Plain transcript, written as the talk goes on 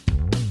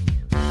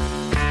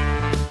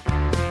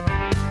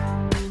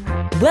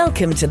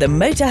Welcome to the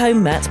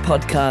Motorhome Matt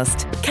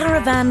podcast.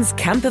 Caravans,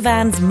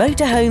 campervans,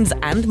 motorhomes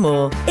and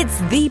more. It's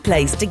the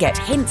place to get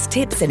hints,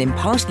 tips and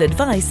impartial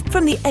advice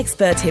from the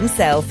expert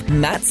himself,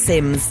 Matt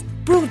Sims.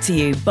 Brought to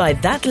you by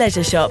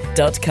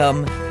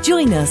thatleisureshop.com.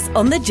 Join us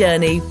on the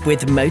journey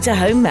with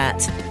Motorhome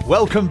Matt.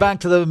 Welcome back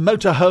to the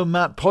Motorhome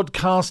Matt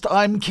podcast.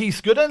 I'm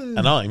Keith Gooden.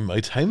 And I'm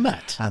Motorhome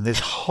Matt. And this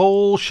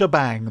whole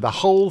shebang, the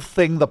whole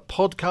thing, the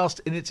podcast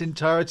in its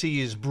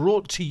entirety is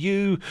brought to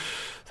you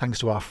thanks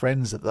to our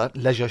friends at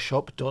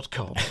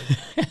thatleisureshop.com.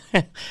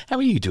 How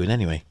are you doing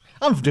anyway?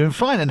 I'm doing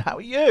fine, and how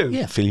are you?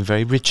 Yeah, feeling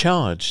very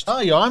recharged. Oh,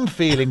 yeah, I'm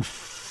feeling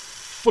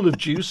full of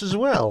juice as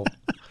well.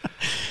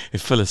 You're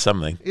full of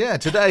something. Yeah,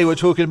 today we're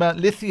talking about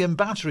lithium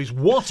batteries.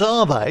 What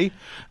are they,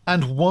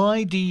 and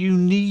why do you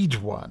need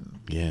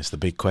one? Yeah, it's the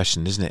big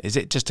question, isn't it? Is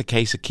it just a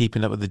case of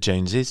keeping up with the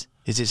Joneses?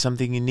 Is it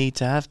something you need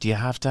to have? Do you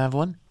have to have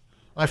one?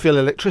 I feel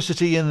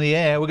electricity in the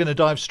air. We're going to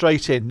dive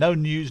straight in. No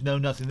news, no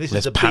nothing.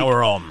 Let's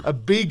power on. A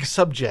big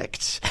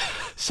subject.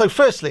 So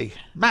firstly,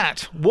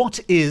 Matt, what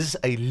is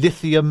a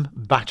lithium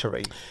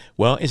battery?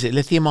 Well, is it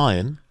lithium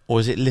ion or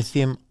is it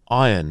lithium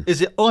iron?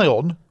 Is it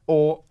ion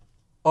or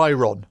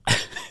iron?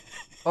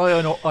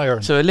 Iron or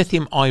iron? So a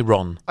lithium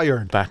iron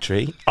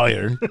battery.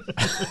 Iron.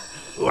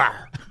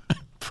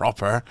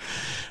 Proper.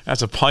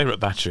 That's a pirate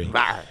battery.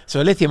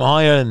 So a lithium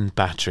ion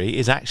battery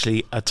is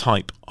actually a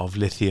type of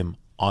lithium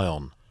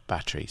ion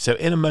battery. So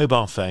in a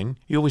mobile phone,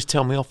 you always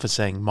tell me off for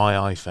saying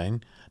my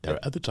iPhone. There are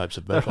other types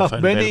of mobile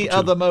phones. There are many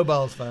other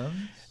mobile phones.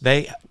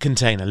 They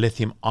contain a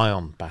lithium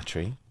ion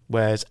battery,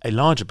 whereas a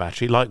larger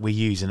battery, like we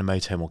use in a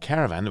motorhome or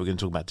caravan that we're going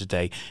to talk about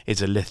today,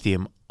 is a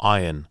lithium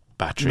ion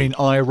battery. You mean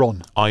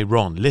iron?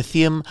 Iron.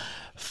 Lithium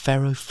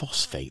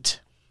ferrophosphate.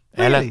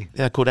 Really?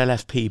 They're called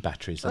LFP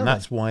batteries, and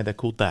that's why they're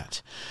called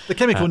that. The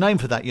chemical name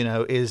for that,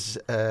 is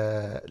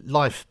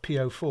Life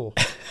PO4.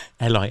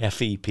 LIFE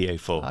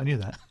PO4. I knew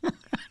that.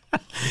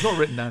 It's not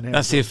written down here.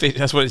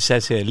 That's what it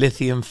says here.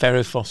 Lithium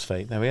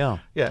ferrophosphate. There we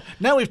are. Yeah.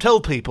 Now we've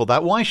told people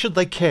that. Why should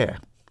they care?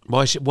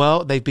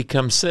 Well, they've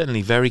become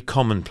certainly very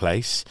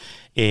commonplace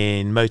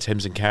in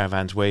motorhomes and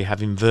caravans where you have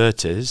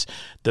inverters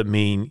that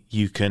mean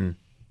you can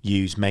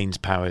use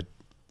mains-powered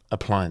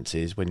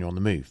appliances when you're on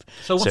the move.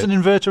 So what's an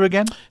inverter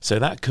again? So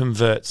that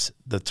converts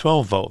the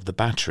 12 volt of the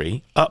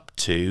battery up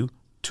to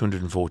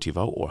 240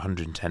 volt or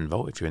 110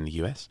 volt if you're in the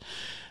US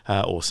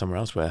or somewhere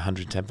else where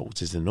 110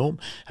 volts is the norm,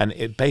 and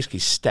it basically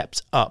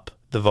steps up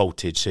the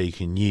voltage so you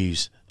can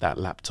use that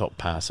laptop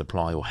power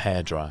supply or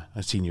hairdryer.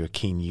 I've seen you're a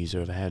keen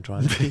user of a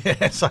hairdryer.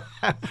 Yes,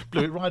 I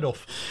blew it right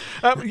off.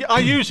 I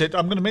use it.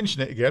 I'm going to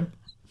mention it again.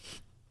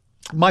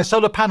 My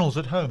solar panels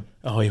at home.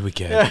 Oh, here we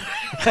go.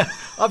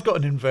 I've got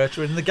an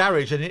inverter in the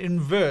garage, and it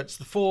inverts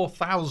the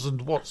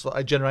 4,000 watts that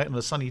I generate on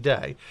a sunny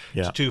day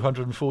to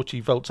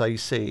 240 volts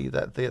AC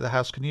that the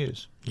house can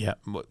use. Yeah,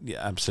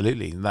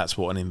 absolutely. And that's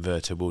what an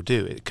inverter will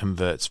do. It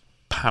converts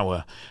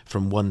power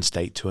from one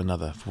state to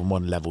another, from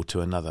one level to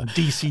another.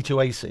 DC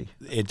to AC.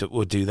 It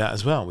will do that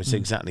as well, which is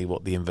exactly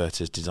what the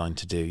inverter is designed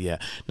to do, yeah.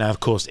 Now, of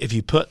course, if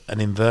you put an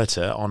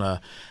inverter on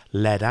a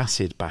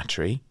lead-acid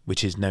battery,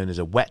 which is known as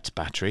a wet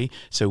battery,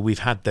 so we've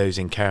had those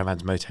in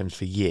caravans, motorhomes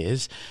for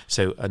years,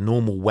 so a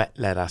normal wet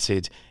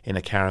lead-acid in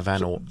a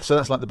caravan So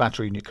that's like the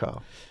battery in your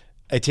car?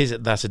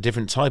 That's a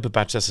different type of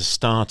battery. That's a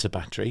starter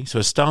battery. So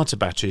a starter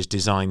battery is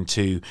designed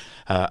to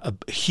a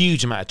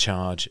huge amount of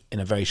charge in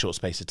a very short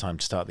space of time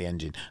to start the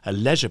engine. A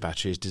leisure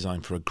battery is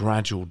designed for a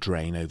gradual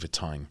drain over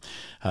time.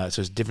 So it's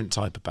a different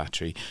type of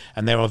battery.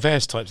 And there are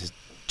various types. There's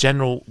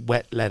general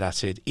wet lead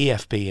acid,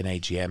 EFB and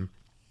AGM.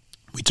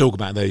 We talk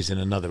about those in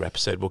another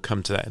episode. We'll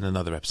come to that in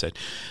another episode.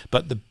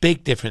 But the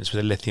big difference with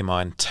a lithium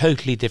ion,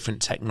 totally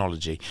different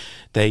technology.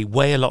 They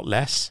weigh a lot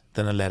less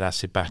than a lead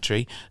acid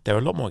battery. They're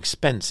a lot more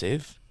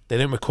expensive. They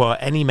don't require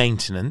any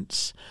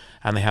maintenance,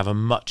 and they have a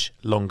much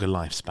longer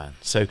lifespan.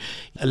 So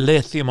a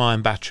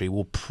lithium-ion battery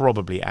will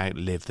probably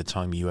outlive the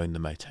time you own the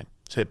motorhome.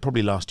 So it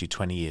probably lasts you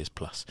 20 years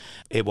plus.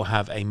 It will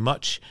have a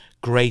much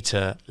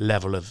greater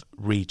level of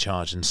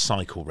recharge and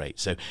cycle rate.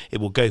 So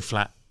it will go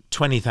flat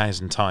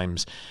 20,000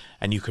 times,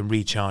 and you can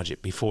recharge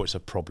it before it's a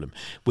problem.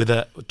 With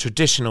a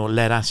traditional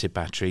lead-acid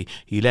battery,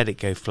 you let it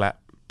go flat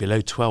below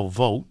 12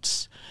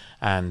 volts,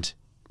 and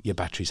your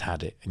battery's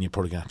had it, and you're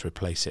probably going to have to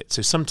replace it.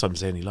 So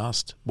sometimes they only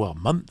last,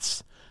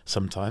 months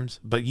sometimes,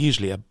 but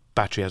usually a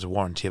battery has a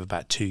warranty of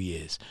about 2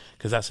 years,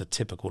 because that's a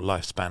typical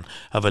lifespan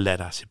of a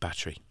lead-acid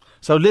battery.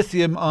 So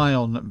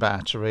lithium-ion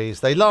batteries,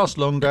 they last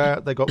longer,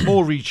 they've got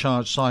more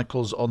recharge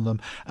cycles on them,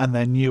 and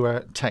they're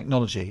newer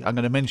technology. I'm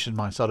going to mention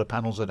my solar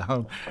panels at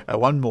home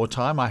one more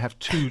time. I have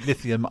 2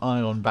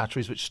 lithium-ion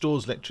batteries, which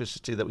stores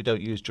electricity that we don't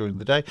use during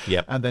the day,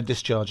 and then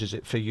discharges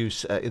it for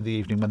use in the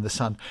evening when the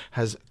sun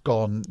has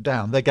gone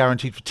down. They're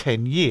guaranteed for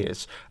 10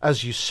 years.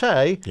 As you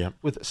say,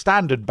 with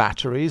standard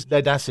batteries,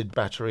 lead-acid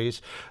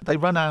batteries, they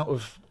run out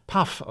of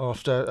puff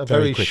after a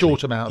Very very quickly.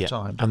 short amount Yeah. of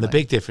time. And the don't they?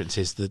 big difference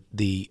is that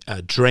the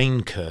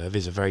drain curve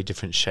is a very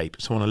different shape.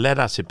 So on a lead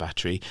acid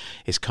battery,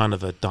 it's kind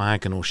of a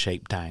diagonal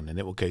shape down, and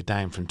it will go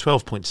down from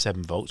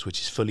 12.7 volts,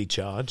 which is fully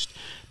charged,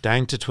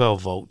 down to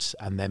 12 volts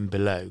and then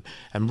below.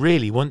 And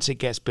really, once it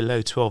gets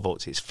below 12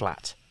 volts, it's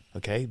flat.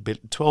 Okay,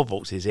 12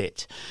 volts is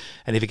it.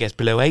 And if it gets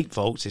below 8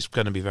 volts, it's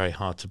going to be very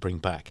hard to bring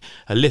back.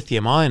 A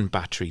lithium-ion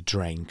battery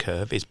drain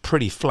curve is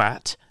pretty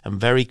flat and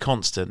very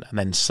constant, and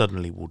then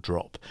suddenly will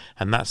drop.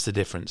 And that's the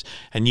difference.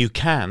 And you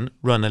can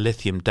run a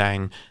lithium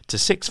down to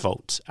 6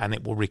 volts, and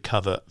it will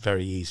recover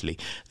very easily.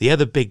 The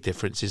other big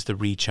difference is the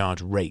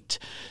recharge rate.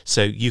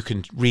 So you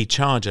can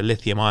recharge a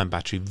lithium-ion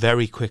battery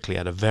very quickly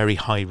at a very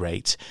high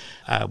rate,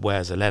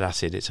 whereas a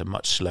lead-acid, it's a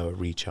much slower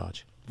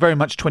recharge. Very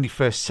much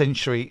 21st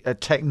century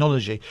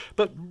technology.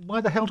 But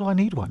why the hell do I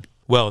need one?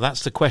 Well,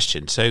 that's the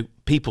question. So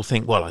people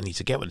think, well, I need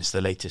to get one. It's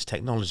the latest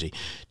technology.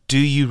 Do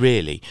you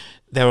really?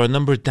 There are a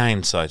number of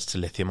downsides to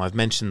lithium. I've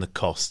mentioned the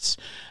costs,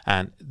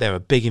 and they're a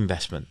big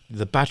investment.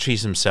 The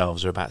batteries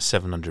themselves are about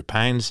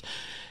 £700.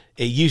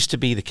 It used to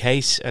be the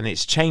case, and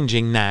it's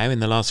changing now. In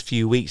the last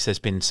few weeks, there's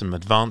been some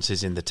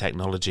advances in the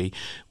technology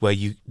where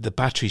the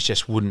batteries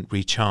just wouldn't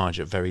recharge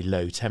at very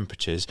low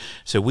temperatures.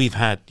 So we've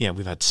had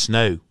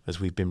snow as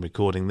we've been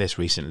recording this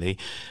recently.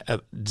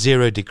 At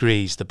 0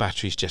 degrees, the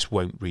batteries just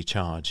won't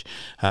recharge.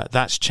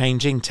 That's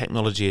changing.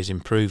 Technology is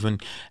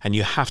improving, and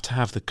you have to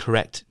have the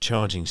correct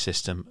charging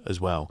system as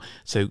well.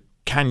 So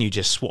can you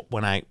just swap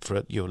one out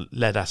for your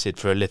lead acid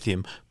for a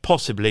lithium?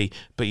 Possibly,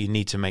 but you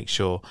need to make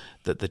sure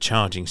that the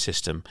charging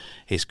system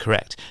is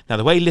correct. Now,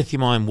 the way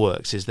lithium ion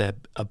works is a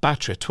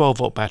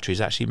 12-volt battery is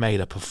actually made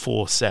up of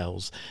 4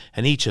 cells,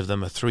 and each of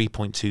them are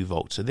 3.2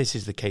 volts. So this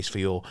is the case for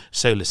your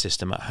solar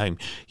system at home.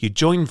 You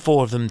join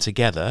 4 of them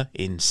together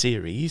in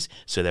series,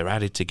 so they're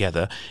added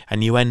together,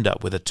 and you end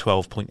up with a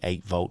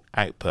 12.8 volt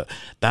output.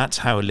 That's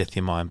how a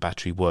lithium ion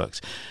battery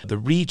works. The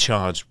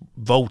recharge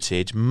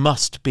voltage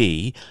must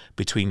be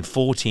between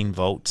 14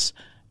 volts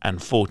and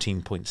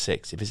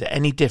 14.6. If it's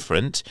any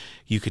different,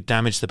 you could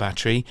damage the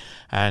battery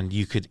and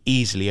you could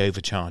easily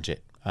overcharge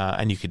it.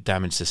 And you could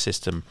damage the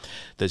system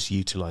that's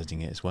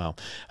utilising it as well.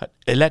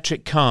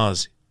 Electric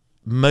cars,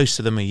 most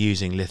of them are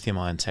using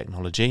lithium-ion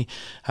technology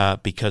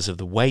because of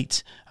the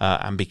weight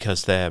and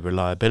because their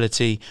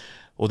reliability.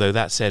 Although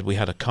that said, we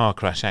had a car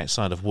crash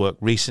outside of work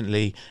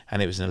recently,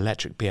 and it was an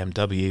electric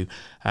BMW,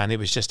 and it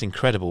was just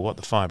incredible what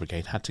the fire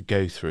brigade had to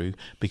go through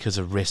because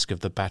of risk of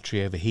the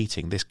battery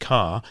overheating. This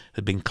car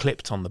had been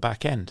clipped on the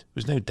back end. There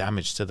was no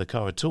damage to the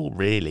car at all,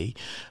 really,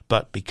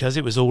 but because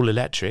it was all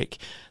electric,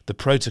 the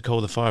protocol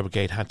the fire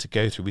brigade had to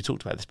go through, we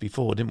talked about this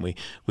before, didn't we,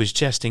 was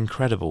just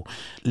incredible.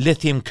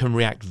 Lithium can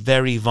react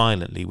very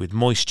violently with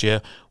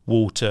moisture,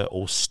 water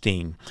or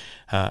steam,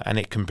 and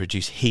it can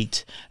produce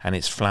heat, and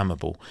it's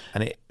flammable,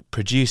 and it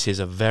produces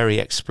a very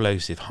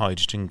explosive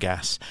hydrogen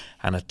gas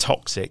and a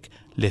toxic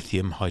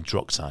lithium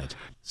hydroxide.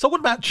 So what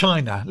about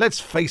China?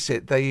 Let's face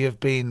it, they have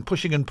been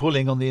pushing and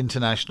pulling on the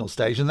international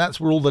stage, and that's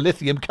where all the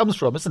lithium comes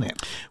from, isn't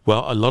it?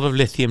 Well, a lot of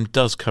lithium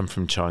does come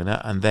from China,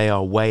 and they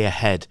are way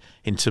ahead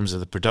in terms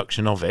of the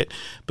production of it.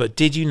 But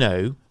did you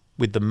know,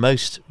 with the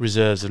most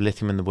reserves of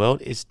lithium in the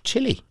world is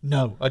Chile?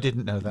 No, I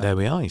didn't know that. There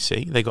we are, you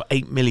see. They got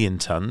 8 million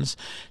tonnes.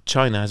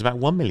 China has about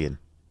 1 million.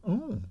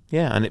 Ooh.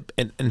 Yeah,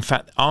 and in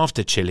fact,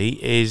 after Chile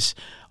is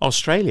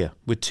Australia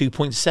with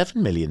 2.7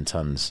 million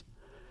tonnes.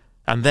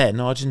 And then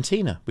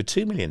Argentina with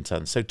 2 million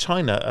tonnes. So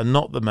China are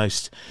not the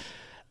most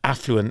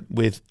affluent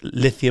with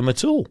lithium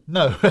at all.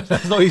 No,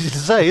 that's not easy to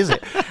say, is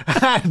it?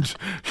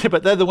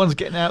 But they're the ones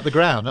getting out of the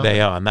ground, aren't they?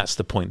 They are, and that's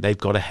the point. They've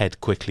got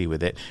ahead quickly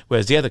with it,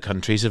 whereas the other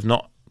countries have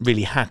not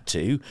really had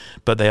to,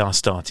 but they are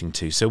starting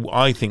to. So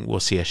I think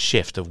we'll see a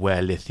shift of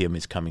where lithium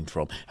is coming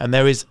from. And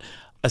there is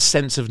a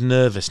sense of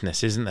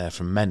nervousness, isn't there,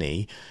 from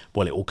many?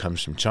 Well, it all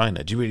comes from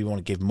China. Do you really want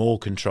to give more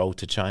control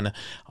to China?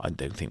 I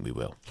don't think we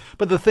will.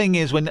 But the thing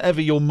is,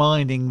 whenever you're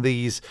mining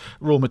these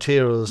raw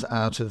materials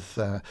out of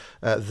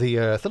the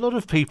earth, a lot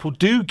of people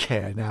do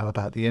care now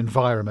about the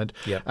environment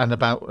and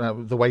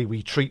about the way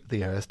we treat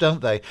the earth,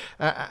 don't they?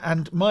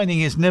 And mining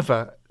is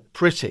never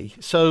pretty.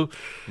 So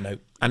no.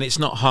 And it's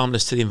not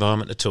harmless to the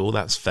environment at all,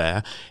 that's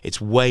fair.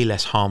 It's way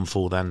less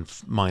harmful than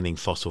mining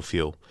fossil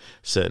fuel,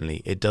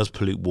 certainly. It does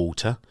pollute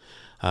water.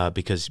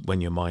 Because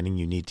when you're mining,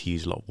 you need to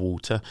use a lot of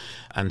water.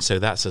 And so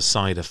that's a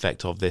side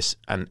effect of this.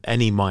 And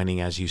any mining,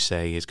 as you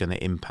say, is going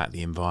to impact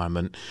the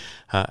environment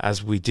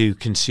as we do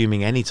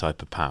consuming any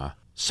type of power.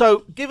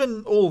 So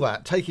given all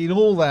that, taking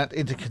all that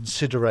into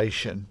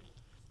consideration,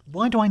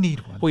 why do I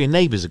need one? Well, your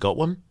neighbours have got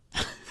one.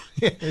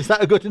 Is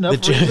that a good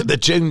enough reason? The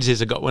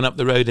Joneses have got one up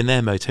the road in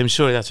their motorhome.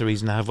 Surely that's a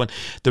reason to have one.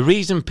 The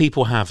reason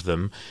people have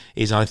them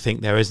is I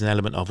think there is an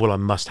element of, well, I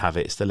must have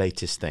it. It's the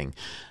latest thing.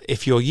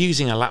 If you're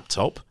using a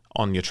laptop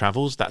on your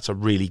travels, that's a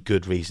really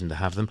good reason to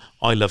have them.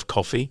 I love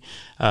coffee,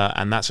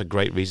 and that's a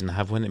great reason to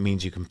have one. It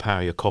means you can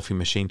power your coffee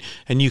machine,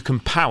 and you can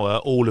power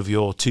all of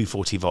your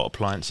 240-volt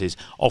appliances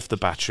off the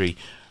battery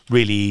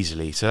really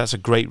easily. So that's a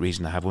great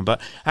reason to have one.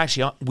 But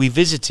actually, we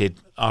visited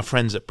our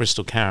friends at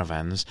Bristol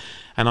Caravans,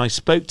 and I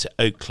spoke to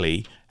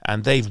Oakley,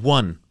 and they've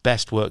won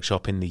Best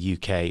Workshop in the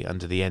UK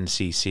under the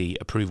NCC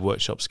Approved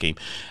Workshop Scheme.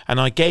 And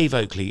I gave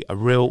Oakley a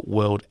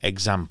real-world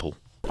example.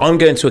 I'm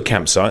going to a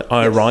campsite.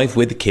 I arrive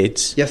with the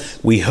kids. Yes.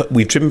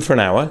 We've driven for an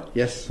hour.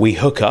 Yes. We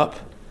hook up,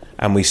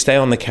 and we stay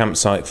on the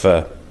campsite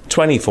for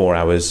 24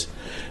 hours.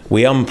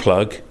 We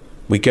unplug.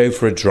 We go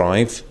for a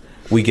drive.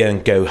 We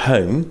go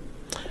home,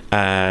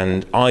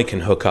 and I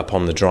can hook up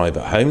on the drive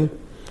at home,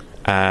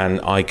 and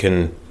I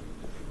can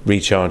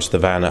recharge the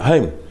van at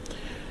home.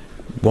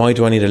 Why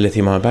do I need a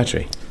lithium-ion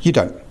battery? You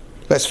don't.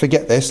 Let's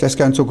forget this. Let's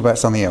go and talk about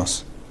something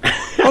else.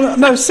 Oh,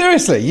 no,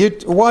 seriously.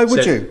 Why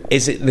would you?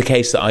 Is it the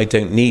case that I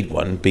don't need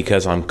one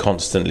because I'm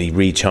constantly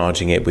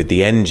recharging it with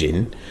the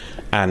engine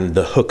and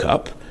the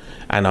hookup,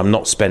 and I'm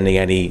not spending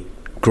any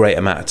great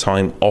amount of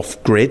time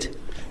off-grid?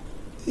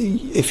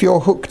 If you're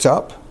hooked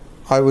up,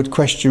 I would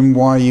question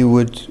why you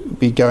would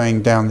be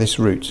going down this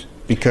route.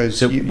 Because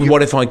so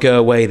what if I go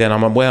away, then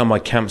I'm away on my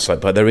campsite,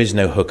 but there is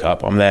no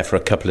hookup. I'm there for a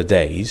couple of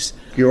days.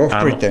 You're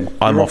off-grid then?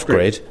 I'm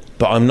off-grid,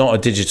 but I'm not a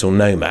digital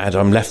nomad.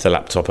 I'm left the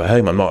laptop at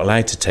home. I'm not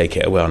allowed to take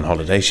it away on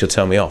holiday. She'll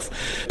tell me off.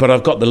 But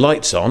I've got the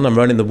lights on. I'm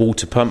running the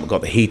water pump. I've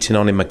got the heating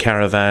on in my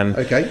caravan.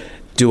 Okay.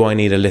 Do I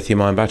need a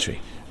lithium-ion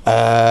battery?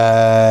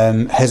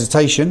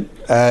 Hesitation.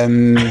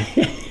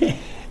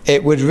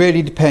 It would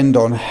really depend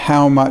on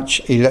how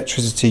much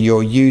electricity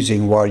you're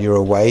using while you're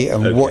away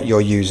and what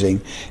you're using.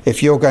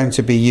 If you're going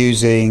to be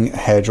using a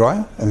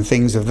hairdryer and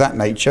things of that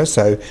nature,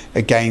 so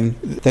again,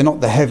 they're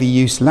not the heavy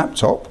use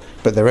laptop,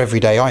 but they're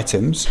everyday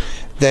items,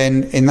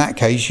 then in that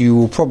case you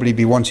will probably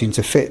be wanting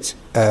to fit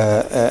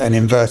an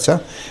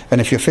inverter.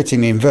 And if you're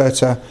fitting an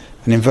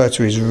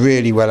inverter is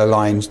really well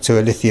aligned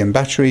to a lithium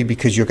battery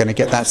because you're going to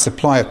get that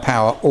supply of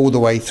power all the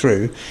way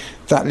through.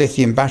 That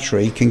lithium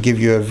battery can give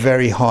you a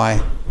very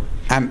high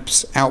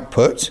amps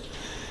output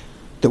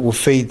that will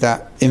feed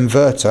that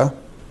inverter,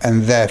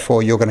 and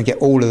therefore you're going to get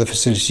all of the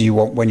facilities you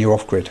want when you're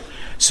off-grid.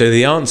 So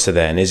the answer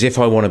then is, if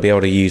I want to be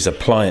able to use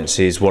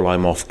appliances while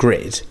I'm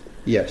off-grid,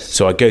 yes.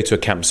 So I go to a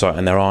campsite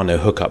and there are no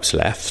hookups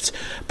left,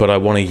 but I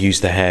want to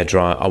use the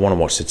hairdryer, I want to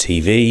watch the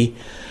TV,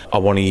 I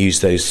want to use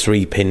those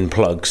 3-pin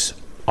plugs,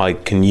 I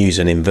can use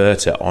an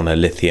inverter on a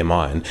lithium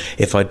ion.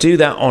 If I do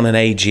that on an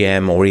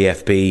AGM or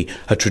EFB,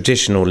 a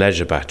traditional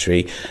leisure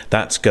battery,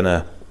 that's going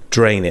to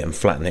drain it and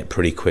flatten it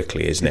pretty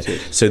quickly, isn't it?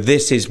 So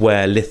this is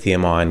where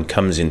lithium ion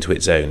comes into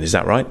its own. Is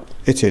that right?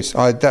 It is.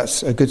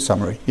 That's a good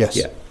summary. Yes.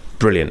 Yeah.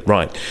 Brilliant.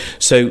 Right.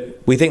 So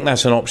we think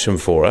that's an option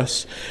for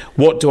us.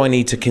 What do I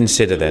need to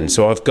consider then?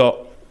 So I've got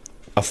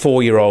a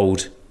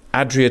 4-year-old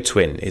Adria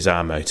Twin is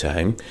our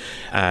motorhome,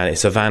 and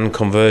it's a van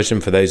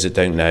conversion for those that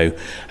don't know.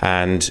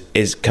 And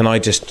can I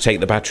just take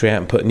the battery out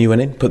and put a new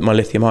one in? Put my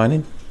lithium ion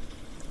in?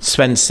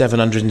 Spend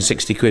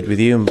 760 quid with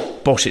you and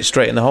bosh it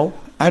straight in the hole?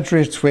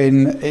 Adria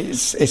Twin,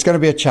 it's going to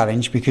be a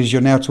challenge because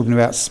you're now talking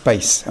about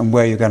space and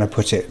where you're going to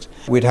put it.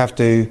 We'd have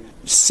to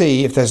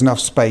see if there's enough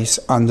space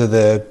under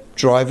the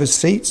driver's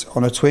seat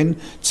on a Twin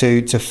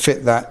to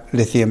fit that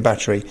lithium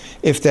battery.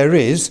 If there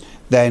is,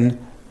 then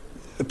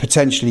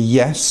potentially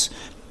yes.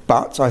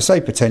 But I say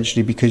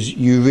potentially because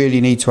you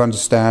really need to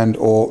understand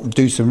or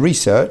do some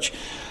research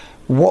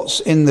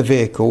what's in the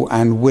vehicle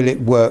and will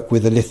it work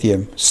with the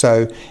lithium.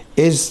 So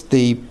is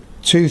the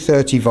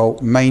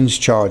 230-volt mains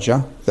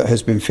charger that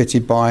has been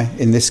fitted by,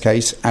 in this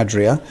case,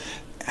 Adria,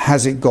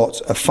 has it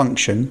got a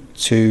function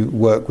to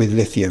work with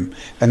lithium?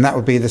 And that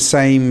would be the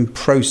same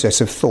process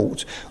of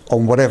thought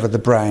on whatever the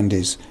brand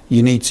is.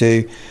 You need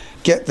to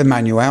get the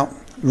manual out,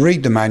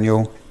 read the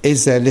manual.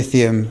 Is there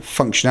lithium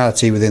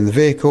functionality within the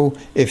vehicle?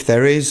 If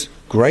there is,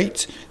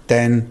 great.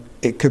 Then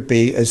it could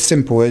be as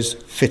simple as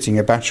fitting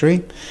a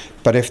battery.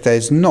 But if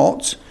there's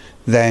not,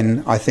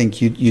 then I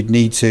think you'd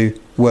need to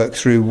work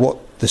through what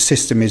the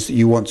system is that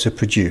you want to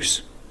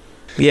produce.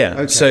 Yeah.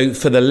 Okay. So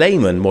for the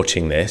layman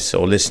watching this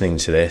or listening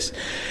to this,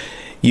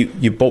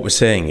 what we're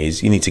saying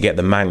is you need to get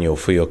the manual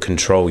for your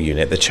control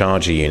unit, the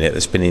charger unit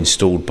that's been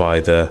installed by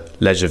the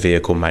leisure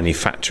vehicle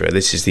manufacturer.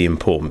 This is the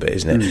important bit,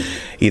 isn't it?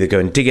 Either go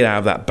and dig it out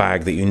of that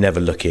bag that you never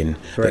look in,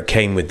 that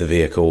came with the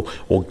vehicle,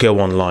 or go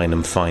online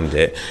and find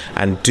it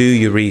and do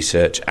your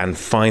research and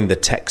find the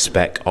tech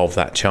spec of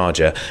that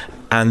charger.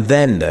 And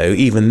then, though,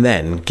 even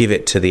then, give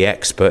it to the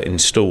expert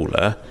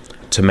installer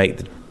to make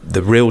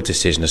the real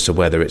decision as to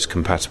whether it's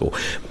compatible.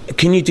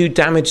 Can you do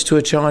damage to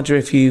a charger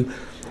if you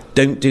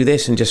don't do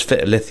this and just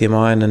fit a lithium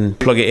ion and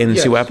plug it in and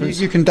see what happens?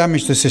 You can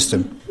damage the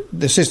system.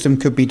 The system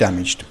could be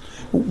damaged.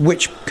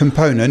 Which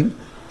component,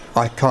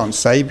 I can't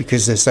say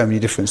because there's so many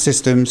different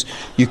systems.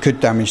 You could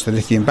damage the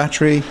lithium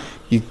battery.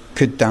 You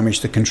could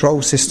damage the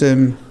control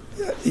system.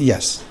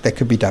 Yes, there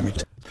could be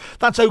damage.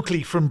 That's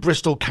Oakley from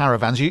Bristol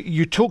Caravans.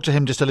 You talked to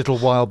him just a little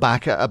while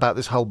back about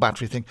this whole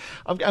battery thing.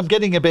 I'm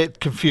getting a bit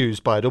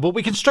confused by it all, but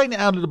we can straighten it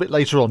out a little bit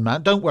later on,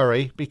 Matt. Don't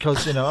worry,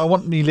 because I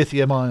want me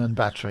lithium-ion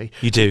battery.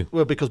 You do?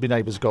 Well, because my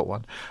neighbour's got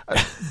one.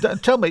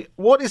 Tell me,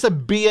 what is a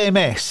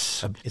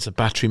BMS? It's a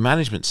battery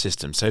management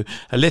system. So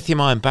a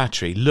lithium-ion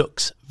battery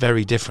looks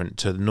very different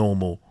to the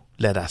normal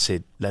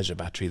lead-acid leisure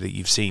battery that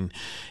you've seen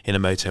in a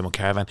motorhome or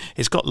caravan.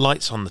 It's got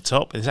lights on the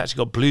top, and it's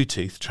actually got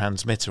Bluetooth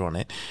transmitter on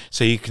it,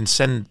 so you can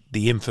send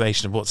the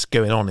information of what's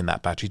going on in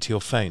that battery to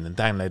your phone and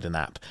download an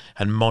app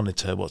and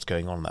monitor what's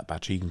going on in that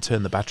battery. You can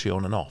turn the battery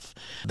on and off.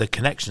 The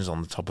connections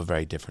on the top are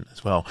very different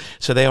as well.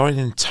 So they are an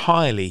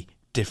entirely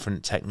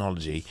different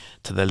technology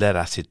to the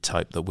lead-acid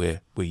type that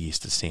we're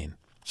used to seeing.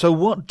 So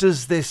what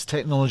does this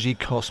technology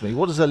cost me?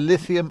 What does a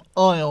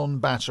lithium-ion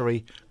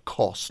battery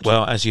cost?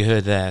 Well, as you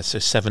heard there, so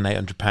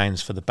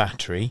 £700-800 for the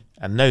battery,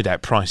 and no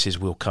doubt prices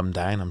will come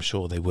down, I'm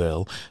sure they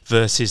will,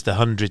 versus the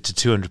 £100 to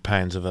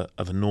 £200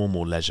 of a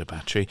normal leisure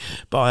battery.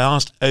 But I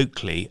asked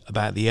Oakley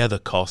about the other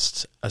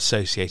costs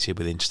associated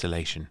with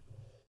installation.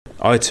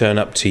 I turn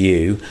up to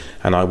you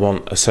and I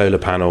want a solar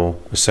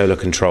panel, a solar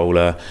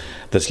controller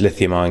that's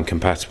lithium-ion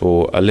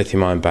compatible, a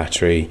lithium-ion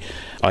battery.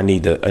 I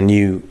need a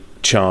new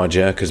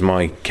charger because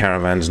my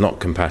caravan's not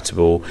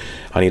compatible.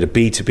 I need a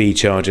B2B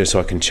charger so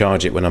I can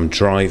charge it when I'm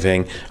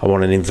driving. I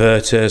want an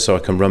inverter so I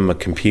can run my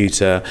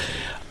computer.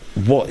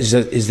 What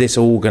is this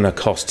all going to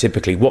cost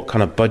typically? What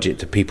kind of budget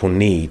do people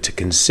need to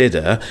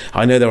consider?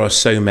 I know there are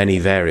so many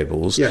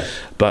variables,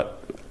 but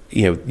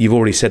you've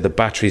already said the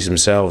batteries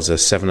themselves are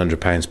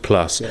 £700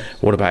 plus. Yes.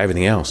 What about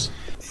everything else?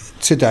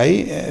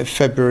 Today,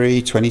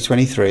 February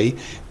 2023,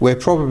 we're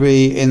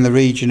probably in the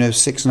region of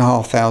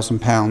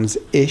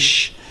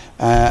 £6,500-ish.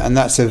 And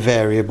that's a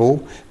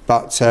variable,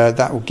 but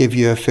that will give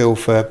you a feel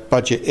for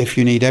budget. If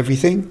you need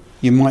everything,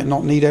 you might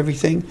not need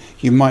everything.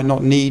 You might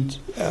not need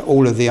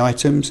all of the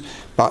items,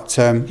 but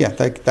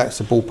that's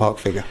a ballpark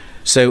figure.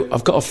 So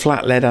I've got a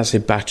flat lead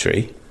acid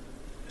battery,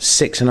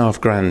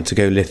 £6,500 to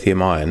go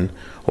lithium ion,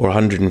 or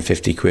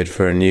 150 quid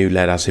for a new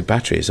lead acid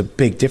battery. It's a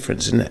big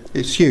difference, isn't it?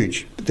 It's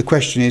huge. The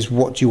question is,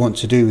 what do you want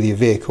to do with your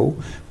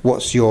vehicle?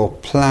 What's your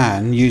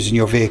plan using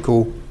your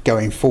vehicle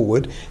going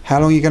forward? How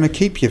long are you going to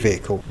keep your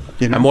vehicle?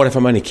 And what if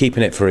I'm only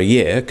keeping it for a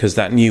year because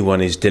that new one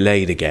is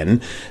delayed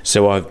again?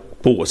 So I've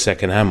bought a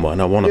second-hand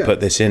one. I want to put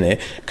this in it.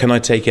 Can I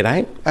take it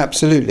out?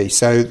 Absolutely.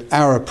 So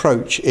our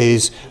approach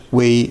is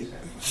we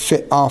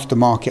fit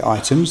aftermarket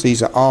items.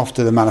 These are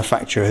after the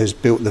manufacturer has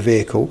built the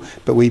vehicle,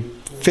 but we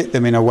fit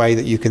them in a way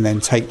that you can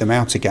then take them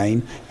out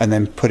again and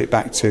then put it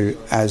back to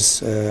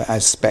as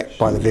spec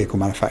by the vehicle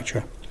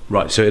manufacturer.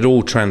 Right, so it's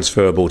all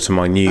transferable to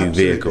my new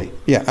vehicle.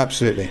 Yeah,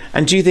 absolutely.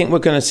 And do you think we're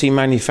going to see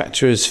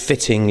manufacturers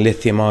fitting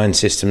lithium-ion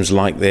systems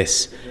like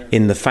this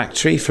in the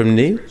factory from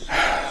new?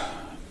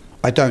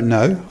 I don't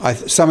know.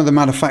 Some of the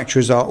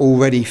manufacturers are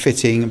already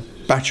fitting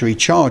battery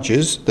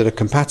chargers that are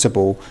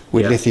compatible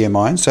with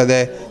lithium-ion, so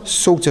they're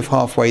sort of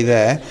halfway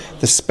there.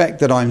 The spec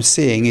that I'm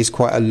seeing is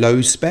quite a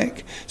low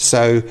spec,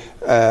 so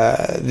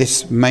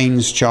this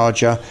mains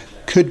charger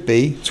could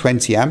be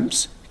 20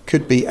 amps,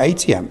 could be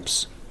 80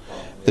 amps.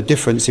 The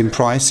difference in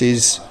price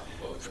is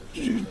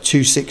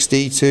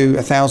 £260 to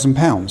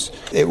 £1,000.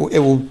 It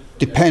will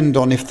depend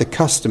on if the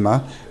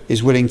customer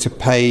is willing to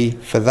pay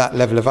for that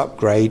level of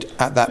upgrade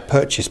at that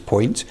purchase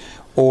point,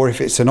 or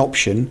if it's an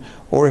option,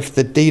 or if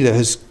the dealer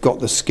has got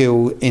the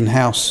skill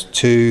in-house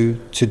to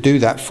do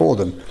that for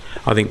them.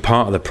 I think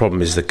part of the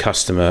problem is the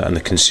customer and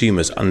the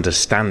consumer's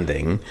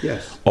understanding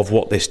of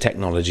what this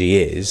technology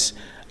is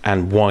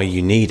and why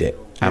you need it.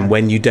 And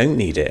when you don't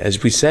need it,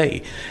 as we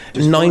say,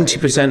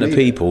 90% of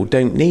people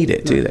don't need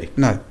it, do they?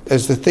 No.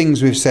 As the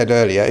things we've said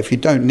earlier, if you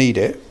don't need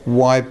it,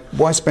 why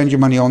spend your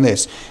money on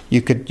this?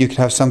 You could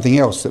have something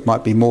else that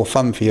might be more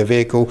fun for your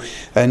vehicle,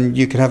 and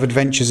you could have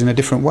adventures in a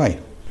different way.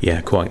 Yeah,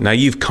 quite. Now,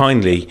 you've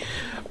kindly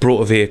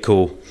brought a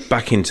vehicle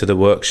back into the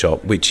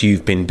workshop, which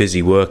you've been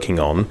busy working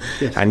on,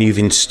 and you've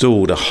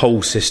installed a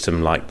whole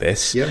system like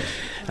this,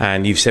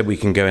 and you've said we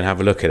can go and have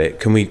a look at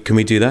it. Can we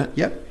do that?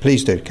 Yep,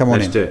 please do. Come on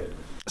in. Let's do it.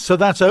 So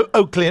that's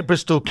Oakley at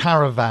Bristol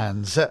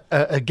Caravans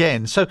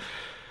again. So,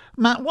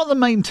 Matt, what are the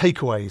main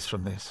takeaways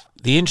from this?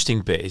 The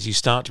interesting bit is you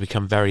start to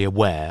become very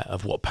aware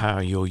of what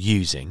power you're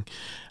using.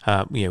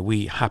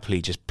 We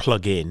happily just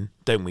plug in,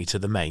 don't we, to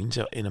the mains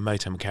in a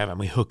motorhome caravan.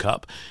 We hook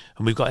up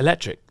and we've got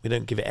electric. We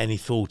don't give it any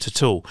thought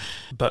at all.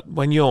 But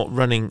when you're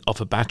running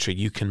off a battery,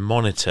 you can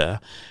monitor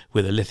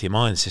with a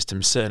lithium-ion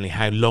system certainly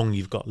how long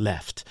you've got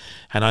left.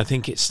 And I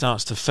think it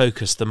starts to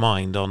focus the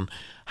mind on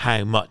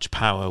how much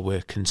power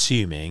we're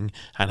consuming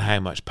and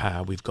how much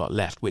power we've got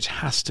left, which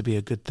has to be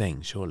a good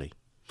thing, surely.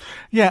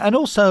 Yeah, and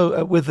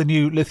also with the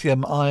new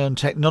lithium-ion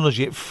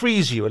technology, it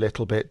frees you a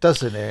little bit,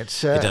 doesn't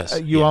it? It does.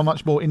 You are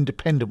much more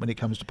independent when it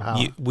comes to power.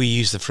 We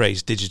use the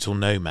phrase digital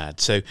nomad.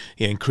 So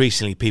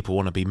increasingly people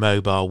want to be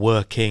mobile,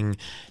 working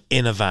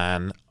in a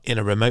van, in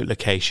a remote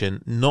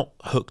location, not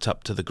hooked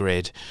up to the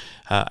grid,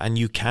 and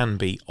you can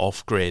be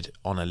off-grid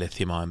on a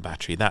lithium-ion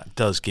battery. That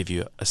does give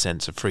you a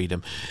sense of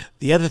freedom.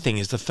 The other thing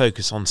is the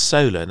focus on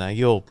solar. Now,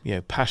 you're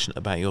passionate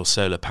about your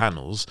solar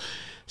panels.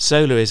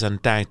 Solar is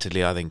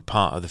undoubtedly, I think,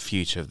 part of the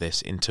future of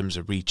this in terms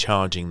of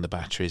recharging the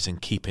batteries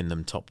and keeping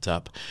them topped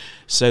up.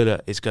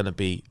 Solar is going to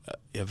be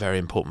a very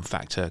important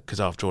factor because,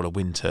 after all, a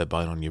wind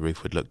turbine on your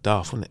roof would look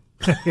daft, wouldn't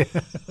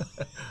it?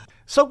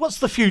 So what's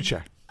the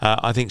future?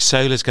 I think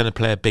solar is going to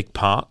play a big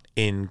part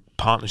in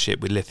partnership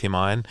with Lithium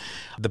Ion.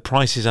 The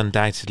price is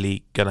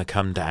undoubtedly going to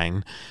come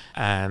down,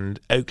 and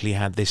Oakley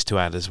had this to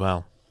add as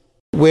well.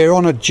 We're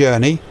on a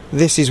journey.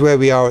 This is where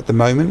we are at the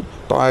moment,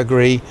 but I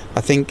agree.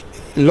 I think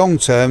long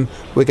term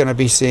we're going to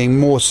be seeing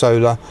more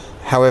solar,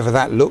 however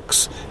that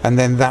looks, and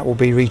then that will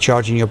be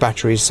recharging your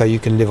batteries so you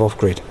can live off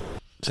grid.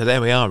 So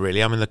there we are,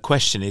 really. I mean, the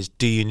question is,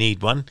 do you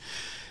need one?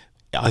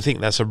 I think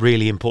that's a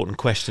really important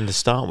question to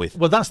start with.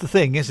 Well, that's the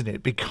thing, isn't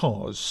it?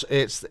 Because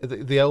it's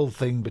the old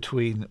thing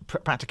between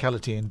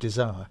practicality and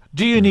desire.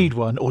 Do you need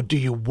one, or do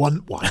you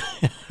want one?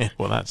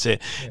 Well, that's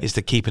it. Yeah. It's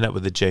the keeping up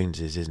with the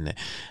Joneses, isn't it?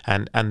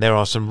 And there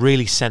are some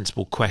really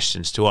sensible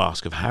questions to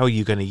ask of how are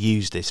you going to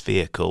use this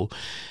vehicle.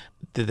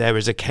 There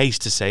is a case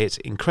to say it's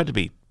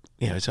incredibly,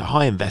 it's a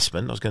high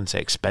investment. I was going to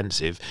say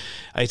expensive.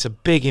 It's a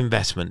big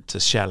investment to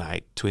shell out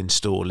to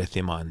install a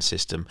lithium-ion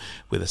system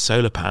with a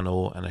solar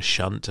panel and a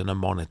shunt and a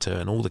monitor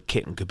and all the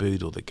kit and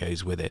caboodle that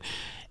goes with it.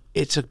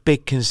 It's a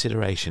big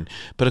consideration.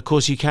 But of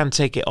course, you can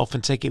take it off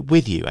and take it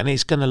with you, and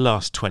it's going to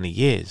last 20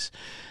 years.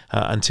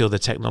 Until the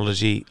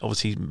technology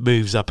obviously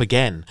moves up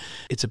again.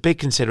 It's a big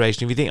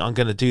consideration. If you think I'm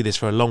going to do this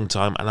for a long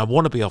time and I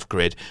want to be off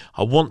grid,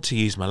 I want to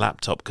use my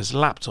laptop because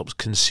laptops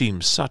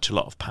consume such a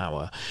lot of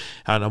power,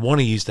 and I want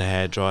to use the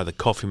hairdryer, the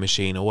coffee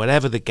machine, or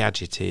whatever the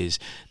gadget is,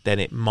 then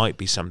it might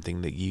be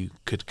something that you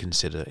could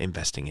consider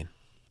investing in.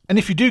 And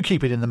if you do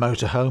keep it in the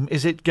motorhome,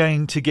 is it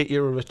going to get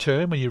you a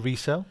return when you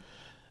resell?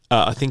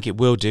 I think it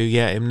will do,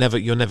 yeah.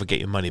 You'll never get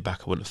your money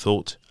back, I wouldn't have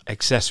thought.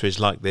 Accessories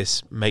like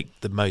this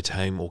make the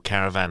motorhome or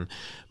caravan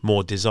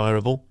more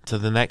desirable to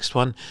the next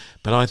one,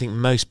 but I think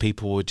most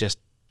people would just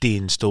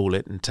deinstall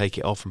it and take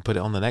it off and put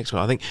it on the next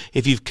one. I think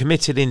if you've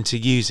committed into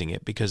using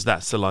it because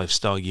that's the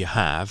lifestyle you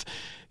have,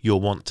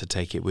 you'll want to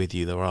take it with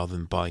you rather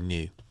than buy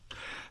new.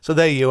 So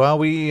there you are.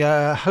 We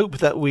hope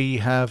that we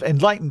have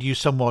enlightened you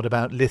somewhat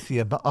about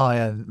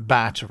lithium-ion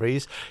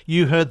batteries.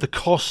 You heard the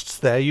costs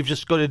there. You've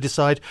just got to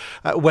decide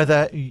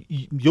whether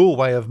your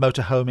way of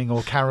motorhoming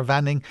or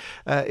caravanning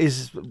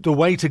is the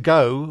way to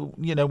go,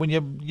 when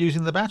you're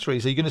using the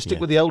batteries. Are you going to stick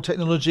with the old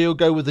technology or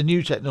go with the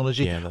new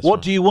technology? Yeah, that's what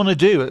right. do you want to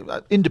do?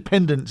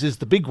 Independence is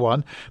the big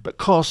one, but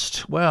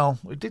cost, well,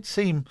 it did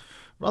seem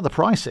rather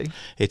pricey.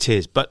 It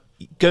is, but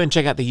go and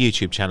check out the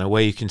YouTube channel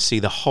where you can see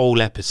the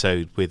whole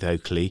episode with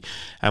Oakley,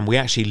 and we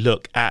actually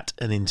look at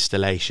an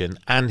installation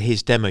and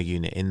his demo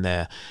unit in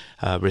their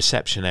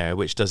reception area,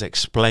 which does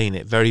explain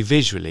it very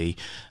visually,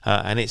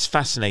 and it's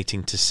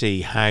fascinating to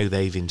see how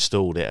they've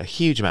installed it. A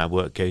huge amount of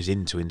work goes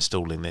into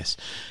installing this,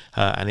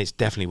 and it's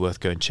definitely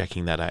worth going and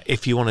checking that out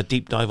if you want to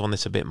deep dive on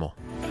this a bit more.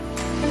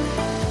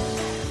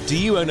 Do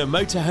you own a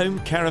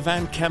motorhome,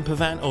 caravan,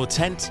 campervan or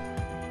tent?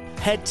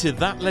 Head to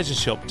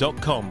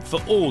thatleisureshop.com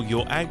for all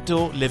your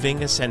outdoor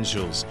living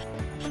essentials.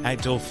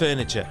 Outdoor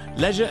furniture,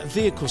 leisure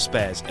vehicle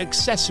spares,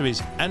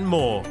 accessories and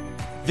more.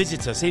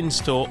 Visit us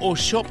in-store or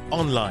shop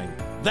online.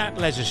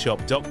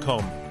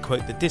 Thatleisureshop.com.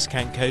 Quote the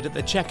discount code at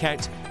the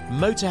checkout,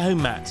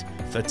 Motorhome Matt,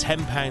 for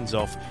 £10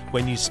 off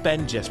when you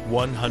spend just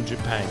 £100.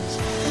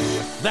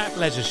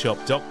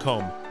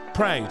 Thatleisureshop.com.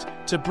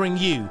 Proud to bring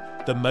you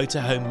the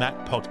Motorhome Matt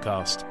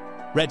podcast.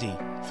 Ready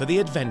for the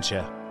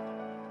adventure.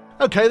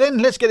 Okay, then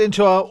let's get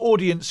into our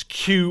audience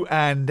Q&A.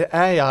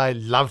 I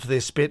love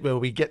this bit where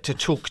we get to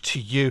talk to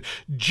you.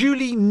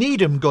 Julie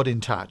Needham got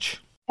in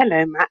touch.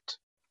 Hello, Matt.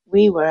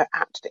 We were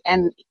at the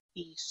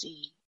NEC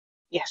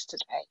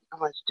yesterday and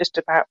was just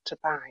about to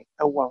buy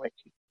a Warwick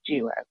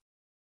Duo,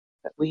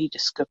 but we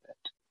discovered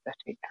that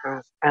it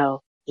has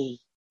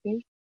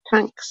LED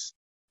tanks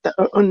that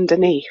are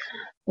underneath.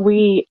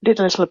 We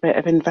did a little bit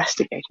of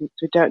investigating because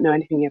we don't know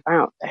anything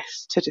about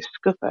this to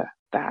discover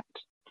that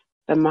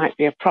there might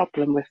be a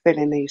problem with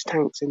filling these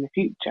tanks in the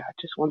future. I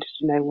just wanted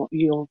to know what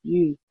your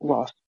view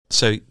was.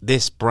 So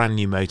this brand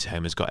new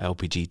motorhome has got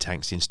LPG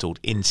tanks installed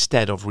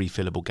instead of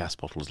refillable gas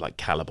bottles like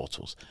Cala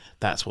bottles.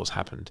 That's what's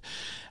happened.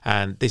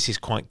 And this is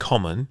quite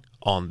common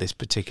on this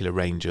particular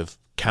range of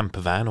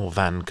camper van or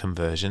van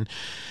conversion.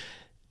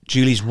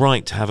 Julie's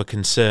right to have a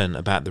concern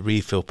about the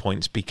refill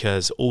points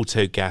because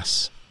auto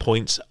gas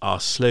points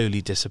are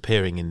slowly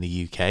disappearing in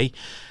the UK.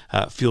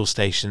 Fuel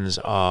stations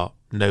are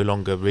no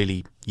longer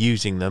really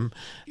using them.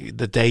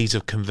 The days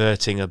of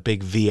converting a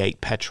big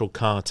V8 petrol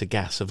car to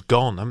gas have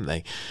gone, haven't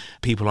they?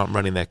 People aren't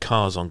running their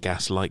cars on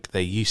gas like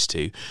they used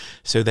to.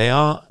 So they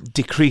are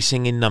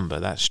decreasing in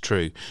number, that's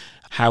true.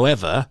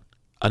 However,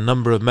 a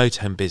number of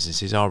motorhome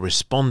businesses are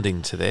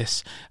responding to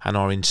this and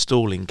are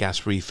installing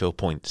gas refill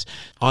points.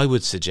 I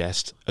would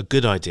suggest a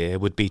good idea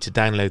would be to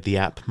download the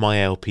app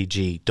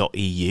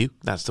mylpg.eu.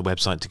 That's the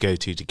website to go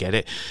to get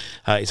it.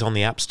 It's on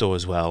the App Store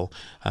as well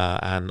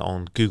and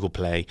on Google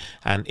Play.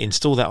 And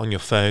install that on your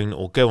phone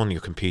or go on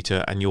your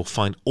computer and you'll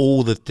find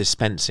all the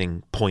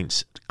dispensing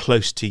points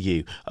close to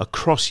you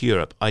across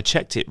Europe. I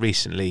checked it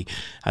recently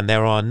and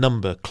there are a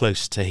number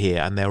close to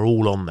here and they're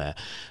all on there.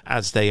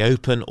 As they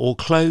open or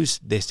close,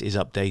 this is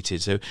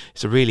updated. So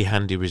it's a really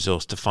handy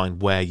resource to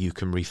find where you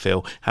can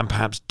refill and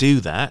perhaps do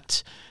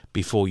that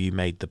before you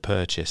made the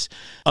purchase.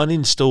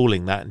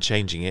 Uninstalling that and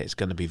changing it is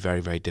going to be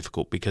very, very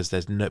difficult because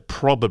there's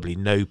probably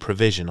no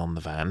provision on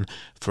the van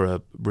for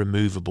a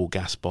removable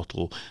gas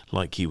bottle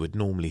like you would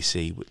normally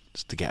see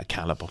to get a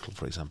Cala bottle,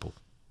 for example.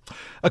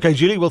 OK,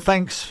 Julie, well,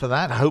 thanks for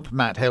that. I hope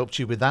Matt helped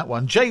you with that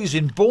one. Jay's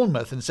in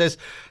Bournemouth and says,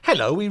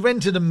 hello, we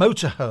rented a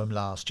motorhome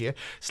last year,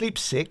 sleep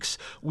 6.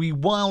 We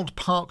wild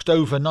parked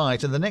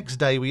overnight and the next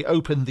day we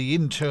opened the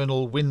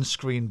internal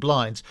windscreen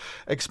blinds,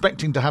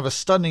 expecting to have a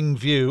stunning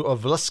view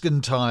of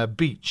Luscantire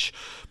Beach,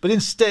 but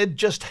instead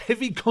just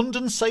heavy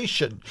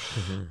condensation.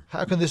 Mm-hmm.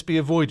 How can this be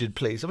avoided,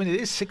 please? I mean, it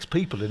is 6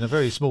 people in a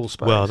very small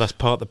space. Well, that's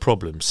part of the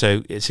problem.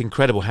 So it's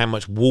incredible how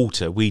much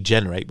water we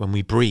generate when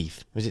we breathe.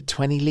 Was it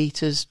 20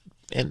 litres?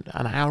 In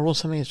an hour or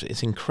something?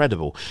 It's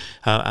incredible.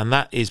 And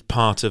that is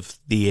part of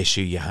the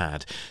issue you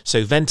had.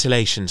 So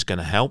ventilation's going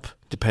to help.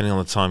 Depending on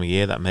the time of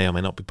year, that may or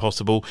may not be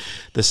possible.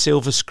 The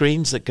silver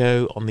screens that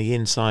go on the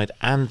inside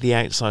and the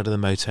outside of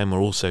the motorhome are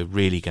also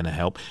really going to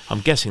help. I'm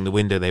guessing the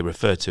window they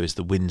refer to is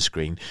the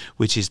windscreen,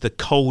 which is the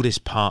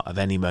coldest part of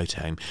any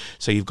motorhome.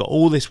 So you've got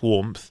all this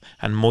warmth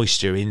and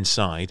moisture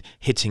inside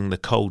hitting the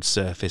cold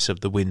surface of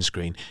the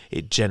windscreen.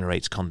 It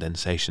generates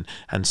condensation,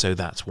 and so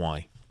that's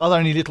why. Are there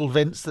any little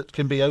vents that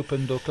can be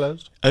opened or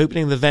closed?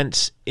 Opening the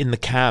vents in the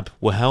cab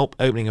will help.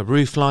 Opening a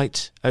roof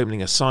light,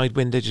 opening a side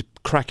window, just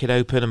crack it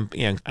open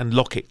and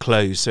lock it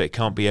closed so it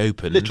can't be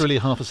opened. Literally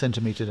half a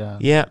centimetre down.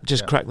 Yeah,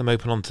 just crack them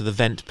open onto the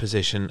vent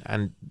position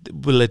and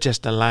will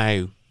just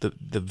allow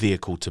the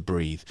vehicle to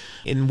breathe.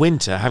 In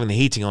winter, having the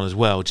heating on as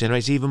well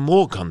generates even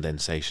more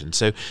condensation.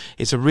 So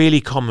it's a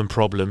really common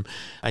problem,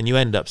 and you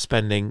end up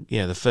spending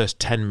the first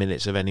 10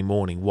 minutes of any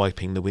morning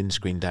wiping the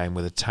windscreen down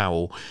with a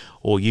towel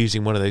or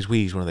using one of those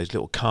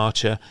little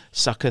Karcher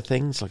sucker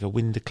things like a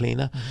window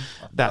cleaner.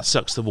 Mm-hmm. That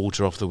sucks the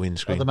water off the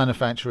windscreen. Other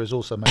manufacturers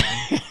also make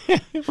them.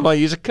 Well, I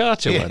use a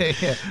Karcher one.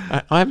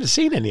 Yeah. I haven't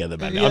seen any other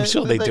manufacturers. I'm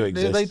sure they do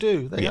exist. They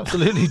do. They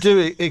absolutely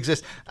do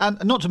exist.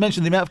 And not to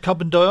mention the amount of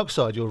carbon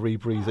dioxide you're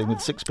rebreathing with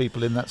 6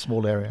 people in that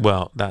small area.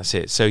 Well, that's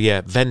it. So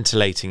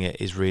ventilating it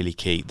is really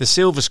key. The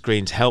silver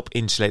screens help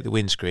insulate the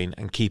windscreen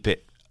and keep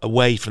it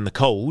away from the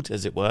cold,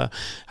 as it were,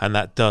 and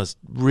that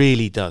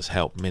really does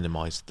help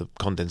minimise the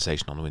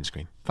condensation on the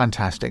windscreen.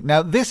 Fantastic.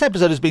 Now, this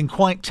episode has been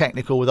quite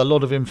technical with a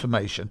lot of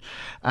information,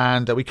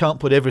 and we can't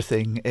put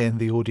everything in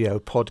the audio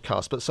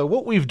podcast. But so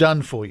what we've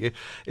done for you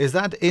is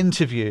that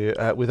interview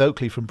with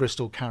Oakley from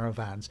Bristol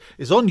Caravans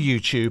is on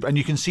YouTube, and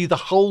you can see the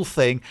whole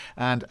thing.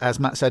 And as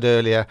Matt said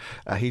earlier,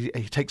 he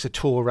takes a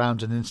tour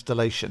around an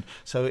installation.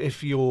 So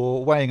if you're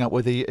weighing up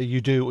whether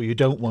you do or you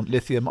don't want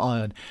lithium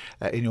ion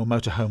in your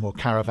motorhome or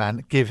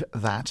caravan, give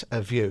that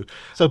a view.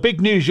 So big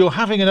news, you're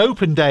having an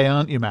open day,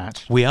 aren't you,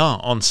 Matt? We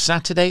are, on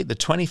Saturday, the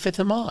 25th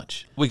of March.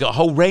 We got a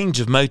whole range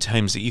of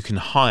motorhomes that you can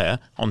hire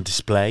on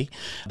display.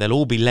 They'll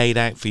all be laid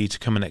out for you to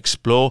come and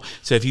explore.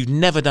 So if you've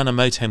never done a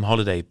motorhome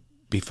holiday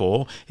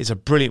before, it's a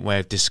brilliant way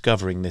of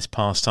discovering this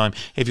pastime.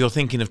 If you're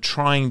thinking of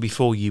trying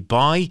before you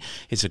buy,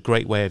 it's a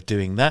great way of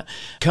doing that.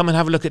 Come and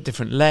have a look at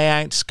different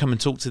layouts, come and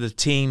talk to the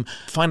team,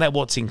 find out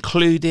what's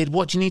included,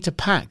 what do you need to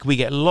pack. We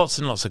get lots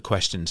and lots of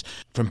questions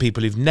from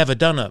people who've never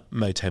done a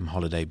motorhome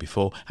holiday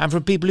before and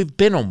from people who've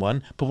been on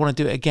one but want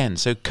to do it again.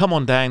 So come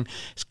on down,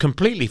 it's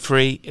completely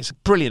free. It's a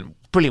brilliant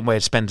way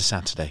to spend a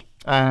Saturday.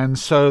 And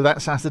so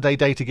that Saturday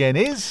date again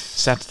is?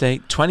 Saturday,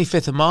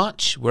 25th of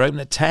March. We're open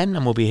at 10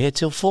 and we'll be here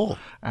till 4.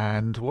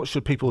 And what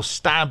should people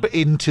stab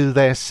into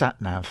their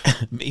sat-nav?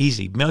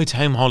 Easy.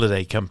 Motorhome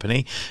Holiday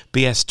Company,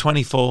 BS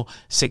 24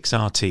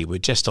 6RT. We're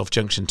just off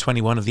junction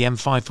 21 of the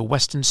M5 for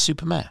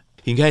Weston-super-Mare.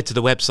 You can go to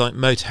the website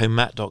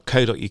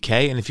motorhomematt.co.uk,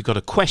 and if you've got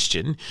a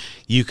question,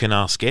 you can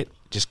ask it.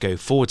 Just go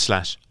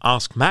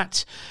 /Ask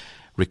Matt,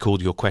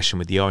 record your question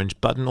with the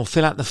orange button, or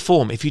fill out the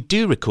form. If you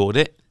do record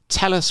it,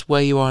 tell us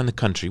where you are in the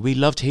country. We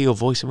love to hear your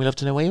voice and we love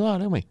to know where you are,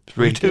 don't we? It's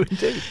really we do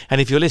indeed. And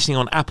if you're listening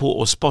on Apple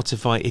or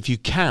Spotify, if you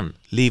can,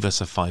 leave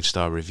us a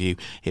 5-star review.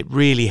 It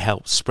really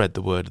helps spread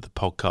the word of the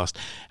podcast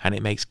and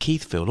it makes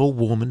Keith feel all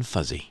warm and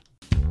fuzzy.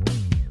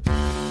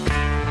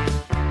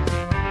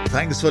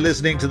 Thanks for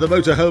listening to the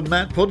Motorhome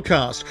Matt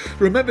podcast.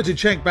 Remember to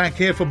check back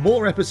here for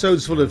more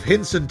episodes full of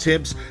hints and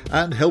tips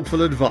and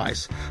helpful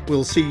advice.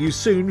 We'll see you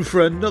soon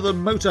for another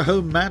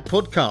Motorhome Matt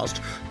podcast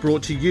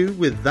brought to you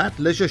with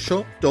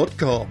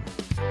thatleisureshop.com.